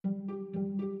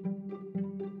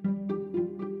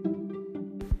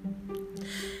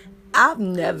I've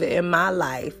never in my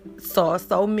life saw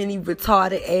so many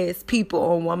retarded ass people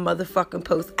on one motherfucking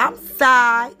post. I'm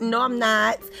sorry. No, I'm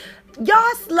not.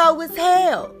 Y'all slow as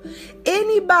hell.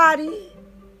 Anybody?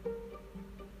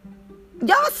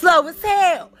 Y'all slow as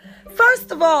hell. First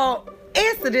of all,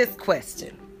 answer this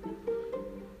question.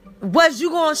 Was you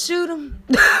gonna shoot him?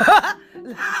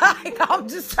 Like, I'm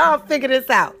just trying to figure this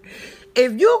out.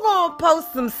 If you gonna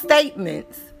post some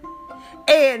statements,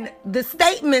 and the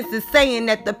statements is saying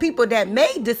that the people that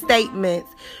made the statements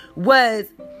was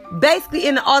basically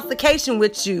in an altercation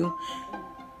with you,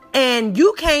 and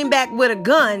you came back with a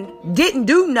gun, didn't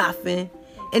do nothing,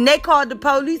 and they called the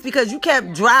police because you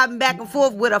kept driving back and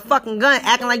forth with a fucking gun,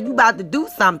 acting like you about to do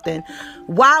something,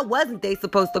 why wasn't they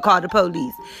supposed to call the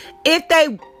police? If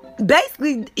they,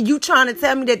 basically, you trying to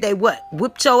tell me that they what?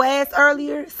 Whipped your ass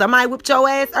earlier? Somebody whipped your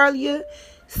ass earlier?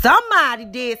 Somebody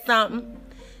did something.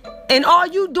 And all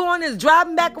you doing is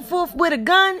driving back and forth with a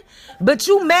gun, but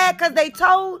you mad because they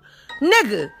told?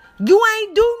 Nigga, you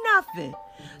ain't do nothing.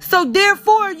 So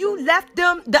therefore, you left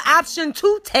them the option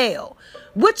to tell.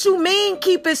 What you mean,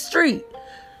 keep it street?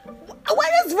 What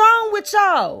is wrong with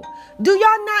y'all? Do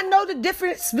y'all not know the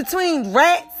difference between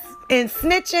rats and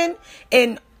snitching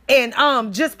and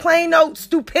just plain old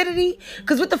stupidity?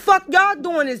 Because what the fuck y'all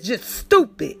doing is just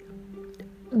stupid.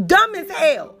 Dumb as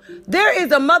hell. There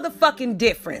is a motherfucking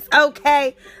difference,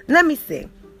 okay? Let me see.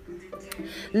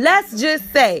 Let's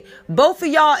just say both of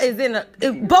y'all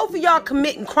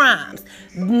committing crimes.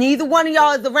 Neither one of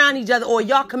y'all is around each other, or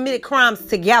y'all committed crimes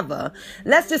together.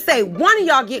 Let's just say one of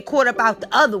y'all get caught up out the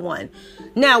other one.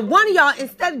 Now, one of y'all,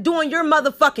 instead of doing your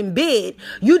motherfucking bid,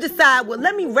 you decide, well,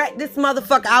 let me rat this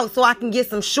motherfucker out so I can get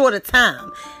some shorter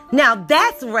time. Now,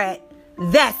 that's rat.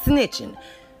 That's snitching.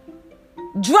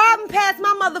 Driving past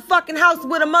my motherfucking house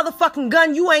with a motherfucking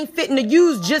gun you ain't fitting to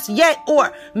use just yet,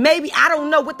 or maybe I don't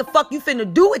know what the fuck you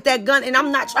finna do with that gun, and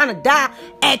I'm not trying to die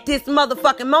at this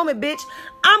motherfucking moment, bitch.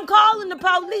 I'm calling the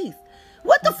police.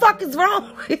 What the fuck is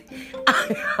wrong with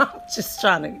I'm just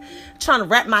trying to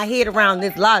wrap my head around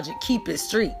this logic. Keep it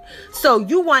street. So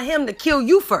you want him to kill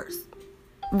you first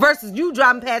versus you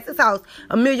driving past his house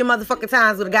a million motherfucking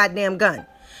times with a goddamn gun.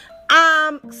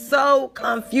 I'm so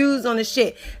confused on this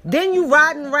shit. Then you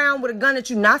riding around with a gun that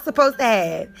you're not supposed to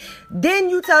have. Then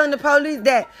you telling the police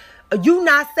that you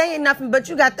not saying nothing, but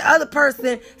you got the other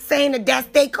person saying that that's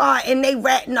their car, and they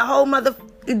ratting the whole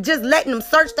just letting them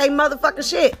search their motherfucking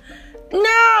shit.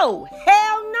 No,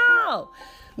 hell no.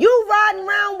 You riding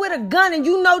around with a gun and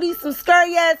you know these some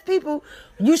scary ass people.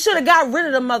 You should have got rid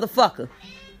of the motherfucker.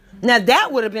 Now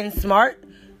that would have been smart.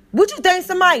 Would you think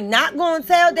somebody not going to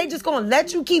tell? They just going to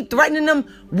let you keep threatening them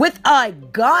with a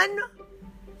gun?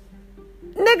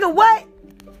 Nigga, what?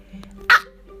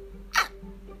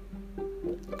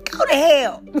 Go to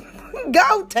hell.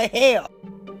 Go to hell.